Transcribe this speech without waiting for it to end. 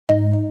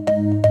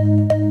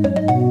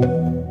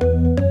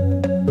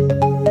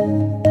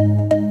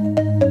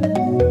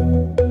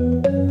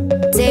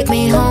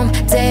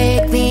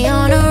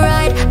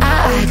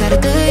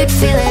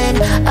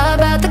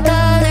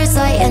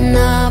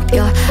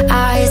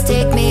eyes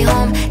take me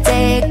home,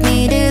 take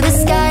me to the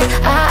sky.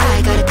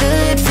 I got a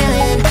good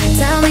feeling.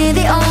 Tell me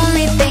the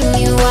only thing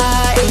you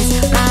are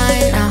is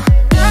mine now.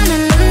 Na na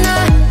na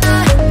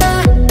na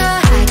na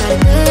na. I got a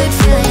good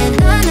feeling.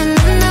 Na na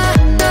na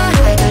na.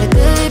 I got a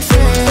good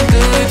feeling.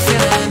 Good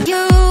feeling.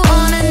 You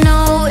wanna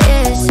know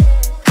is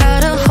how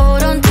to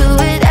hold on to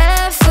it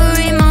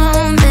every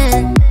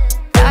moment.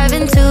 Dive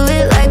into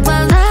it like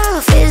my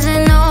love is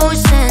an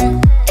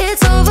ocean.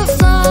 It's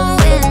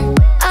overflowing.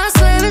 I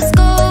swear it's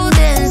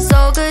golden.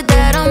 So good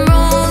that I'm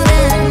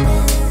rolling.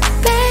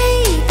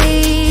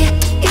 Baby,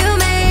 you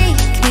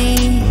make me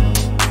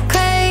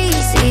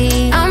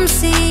crazy. I'm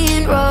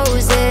seeing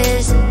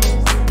roses.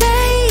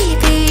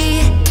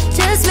 Baby,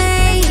 just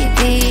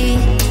maybe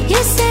you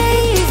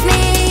save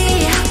me.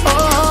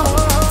 Oh,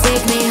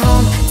 take me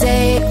home,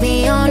 take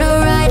me on a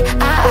ride.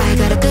 I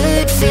got a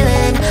good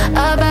feeling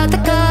about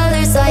the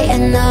colors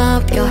lighting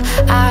up your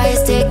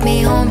eyes. Take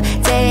me home,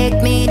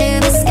 take me to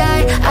the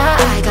sky.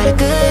 I got a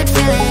good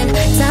feeling.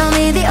 Tell